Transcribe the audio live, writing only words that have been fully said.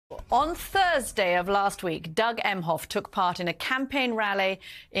On Thursday of last week, Doug Emhoff took part in a campaign rally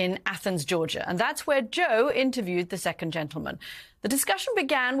in Athens, Georgia, and that's where Joe interviewed the second gentleman. The discussion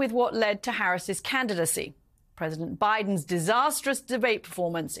began with what led to Harris's candidacy, President Biden's disastrous debate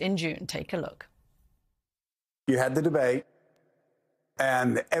performance in June. Take a look. You had the debate,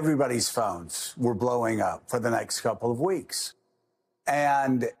 and everybody's phones were blowing up for the next couple of weeks.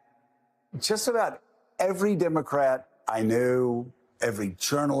 And just about every Democrat I knew, every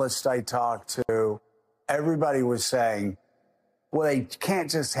journalist I talked to, everybody was saying, well, they can't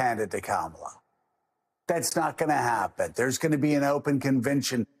just hand it to Kamala. That's not going to happen. There's going to be an open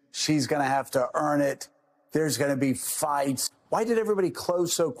convention. She's going to have to earn it. There's going to be fights. Why did everybody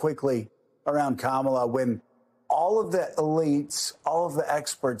close so quickly around Kamala when all of the elites, all of the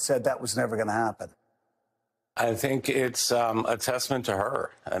experts said that was never going to happen? I think it's a testament to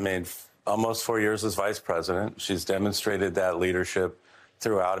her. I mean, almost 4 years as vice president. She's demonstrated that leadership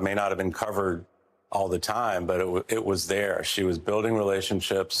throughout. It may not have been covered all the time, but it was there. She was building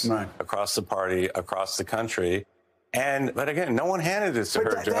relationships across the party, across the country. But again, no one handed this to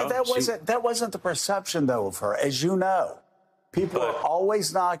her, Joe. That wasn't the perception, though, of her. As you know, people are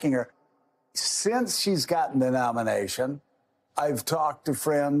always knocking her. Since she's gotten the nomination, I've talked to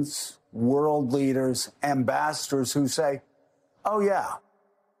friends, world leaders, ambassadors who say, oh, yeah,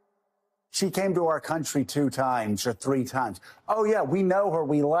 she came to our country 2 times or 3 times. Oh, yeah, we know her.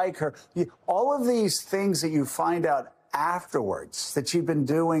 We like her. All of these things that you find out afterwards, that you've been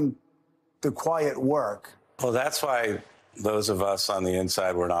doing the quiet work. Well, that's why those of us on the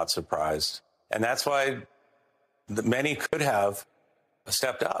inside were not surprised. And that's why many could have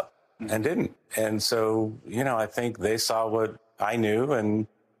stepped up and didn't. And so, you know, I think they saw what I knew, and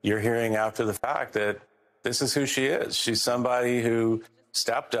you're hearing after the fact that this is who she is. She's somebody who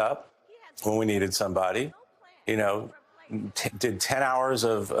stepped up when we needed somebody, you know, did 10 hours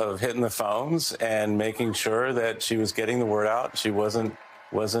of hitting the phones and making sure that she was getting the word out. She wasn't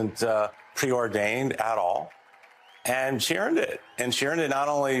preordained at all. And she earned it. And she earned it not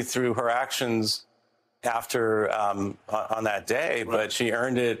only through her actions after on that day, but she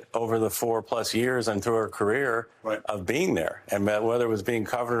earned it over the 4+ years and through her career of being there. And whether it was being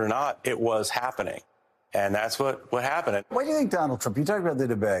covered or not, it was happening. And that's what happened. Why do you think Donald Trump, you talk about the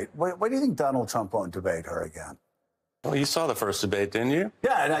debate, why do you think Donald Trump won't debate her again? Well, you saw the first debate, didn't you?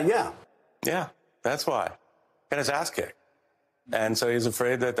 Yeah. Yeah, that's why. Got his ass kicked. And so he's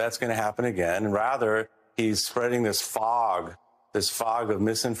afraid that that's going to happen again. And rather, he's spreading this fog of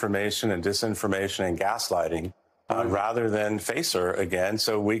misinformation and disinformation and gaslighting rather than face her again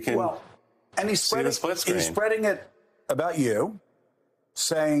so we can he's spreading it about you,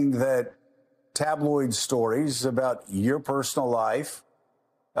 saying that tabloid stories about your personal life,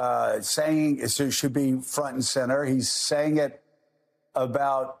 saying it should be front and center. He's saying it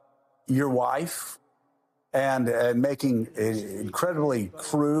about your wife and making incredibly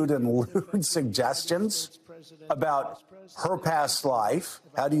crude and lewd suggestions about her past life.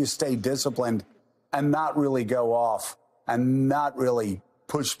 How do you stay disciplined and not really go off and not really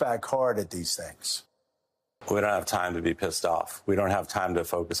push back hard at these things? We don't have time to be pissed off. We don't have time to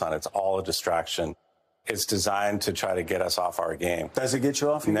focus on it. It's all a distraction. It's designed to try to get us off our game. Does it get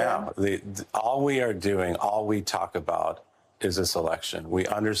you off your game? No. All we are doing, all we talk about is this election. We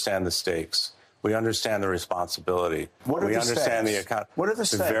understand the stakes. We understand the responsibility. What are we the understand stakes? the account. What are the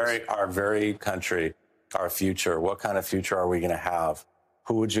stakes? Our very country, our future. What kind of future are we going to have?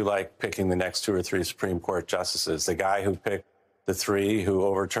 Who would you like picking the next 2 or 3 Supreme Court justices? The guy who picked the 3 who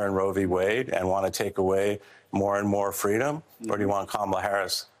overturned Roe v. Wade and want to take away more and more freedom? Or do you want Kamala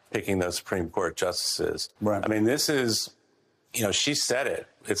Harris picking those Supreme Court justices? Right. I mean, this is, you know, she said it.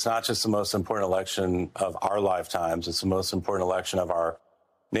 It's not just the most important election of our lifetimes. It's the most important election of our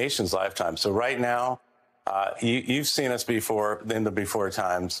nation's lifetime. So right now, you've seen us before, in the before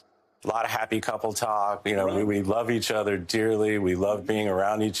times, a lot of happy couple talk. You know, we love each other dearly. We love being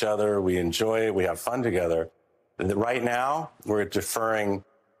around each other. We enjoy it. We have fun together. Right now, we're deferring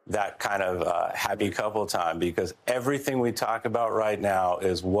that kind of happy couple time because everything we talk about right now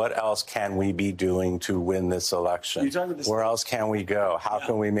is what else can we be doing to win this election? Where else can we go? How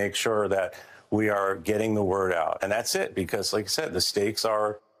can we make sure that we are getting the word out? And that's it, because like I said, the stakes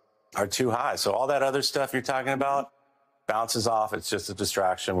are too high. So all that other stuff you're talking about bounces off. It's just a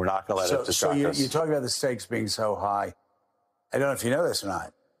distraction. We're not going to let it distract us. So you talk about the stakes being so high. I don't know if you know this or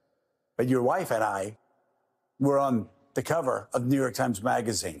not, but your wife and I were on the cover of the New York Times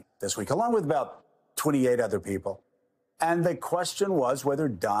Magazine this week, along with about 28 other people. And the question was whether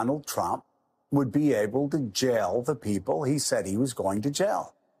Donald Trump would be able to jail the people he said he was going to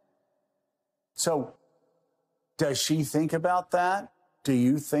jail. So does she think about that? Do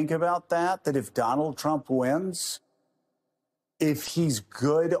you think about that? That if Donald Trump wins, if he's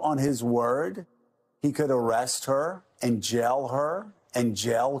good on his word, he could arrest her and jail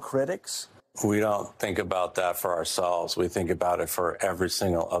critics? We don't think about that for ourselves. We think about it for every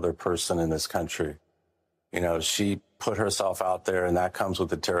single other person in this country. You know, she put herself out there, and that comes with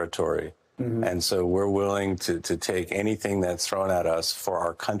the territory. Mm-hmm. And so we're willing to take anything that's thrown at us for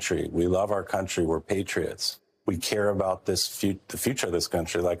our country. We love our country. We're patriots. We care about the future of this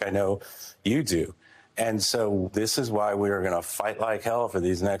country, like I know you do. And so this is why we are going to fight like hell for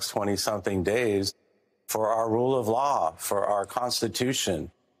these next 20-something days for our rule of law, for our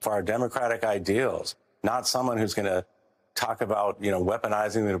Constitution, for our democratic ideals, not someone who's going to talk about, you know,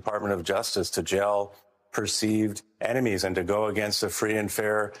 weaponizing the Department of Justice to jail perceived enemies and to go against a free and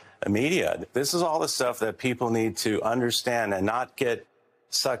fair media. This is all the stuff that people need to understand and not get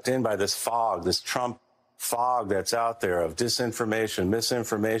sucked in by this fog, this Trump fog that's out there of disinformation,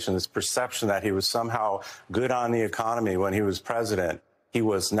 misinformation, this perception that he was somehow good on the economy when he was president. He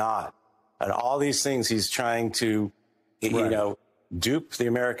was not. And all these things he's trying to, you know, dupe the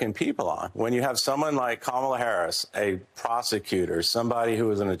American people on. When you have someone like Kamala Harris, a prosecutor, somebody who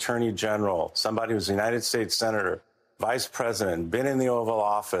was an attorney general, somebody who's a United States senator, vice president, been in the Oval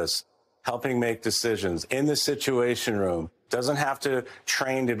Office, helping make decisions in the Situation Room, doesn't have to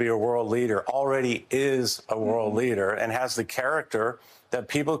train to be a world leader, already is a world leader and has the character that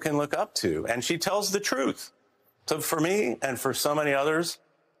people can look up to. And she tells the truth. So for me and for so many others,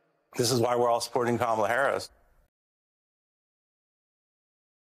 this is why we're all supporting Kamala Harris.